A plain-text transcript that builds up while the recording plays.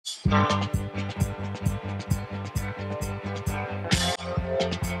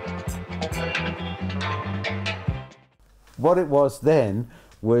What it was then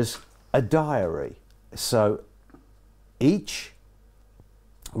was a diary. So each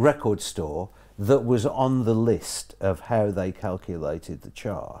record store that was on the list of how they calculated the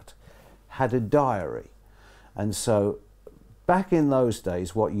chart had a diary. And so back in those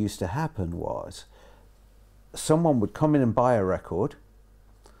days, what used to happen was someone would come in and buy a record,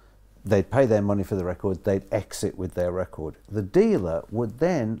 they'd pay their money for the record, they'd exit with their record. The dealer would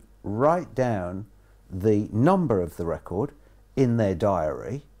then write down the number of the record in their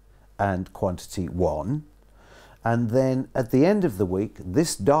diary and quantity 1, and then at the end of the week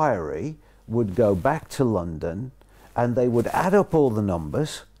this diary would go back to London and they would add up all the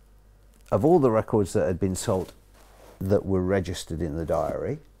numbers of all the records that had been sold that were registered in the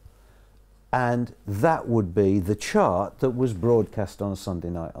diary, and that would be the chart that was broadcast on a Sunday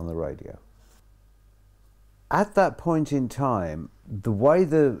night on the radio. At that point in time, the way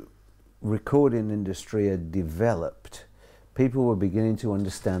the recording industry had developed, people were beginning to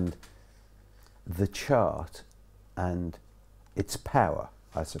understand the chart and its power,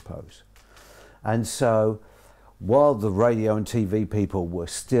 I suppose. And so while the radio and TV people were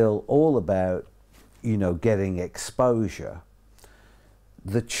still all about, you know, getting exposure,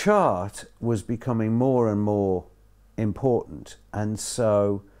 the chart was becoming more and more important. And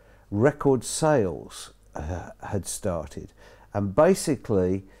so record sales had started. And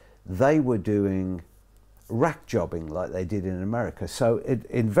basically they were doing rack jobbing like they did in America. So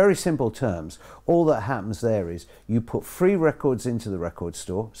in very simple terms, all that happens there is you put free records into the record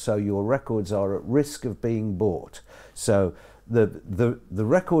store, so your records are at risk of being bought. So the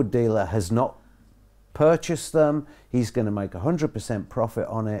record dealer has not purchased them, he's going to make 100% profit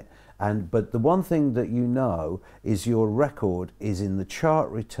on it, but the one thing that you know is your record is in the chart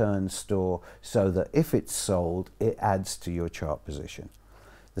return store, so that if it's sold, it adds to your chart position.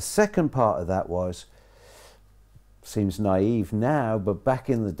 The second part of that was, seems naive now, but back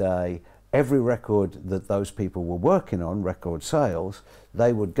in the day, every record that those people were working on, record sales,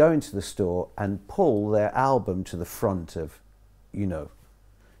 they would go into the store and pull their album to the front of, you know,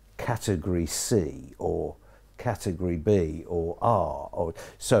 category C or category B or R.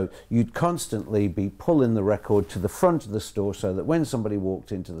 So you'd constantly be pulling the record to the front of the store so that when somebody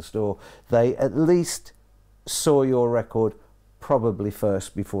walked into the store, they at least saw your record probably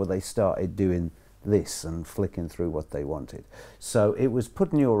first before they started doing this and flicking through what they wanted. So it was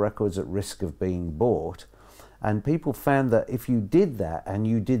putting your records at risk of being bought, and people found that if you did that, and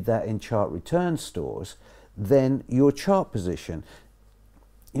you did that in chart return stores, then your chart position,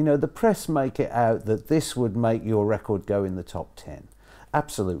 you know, the press make it out that this would make your record go in the top 10.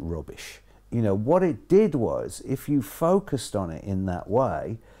 Absolute rubbish. You know, what it did was, if you focused on it in that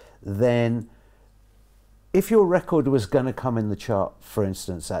way, then if your record was going to come in the chart, for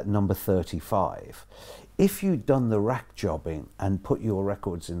instance, at number 35, if you'd done the rack jobbing and put your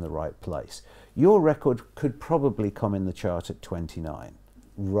records in the right place, your record could probably come in the chart at 29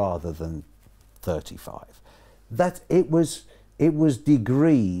 rather than 35. It was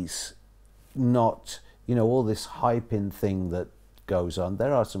degrees, not, you know, all this hyping thing that goes on.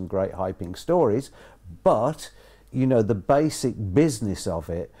 There are some great hyping stories, but you know, the basic business of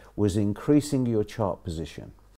it was increasing your chart position.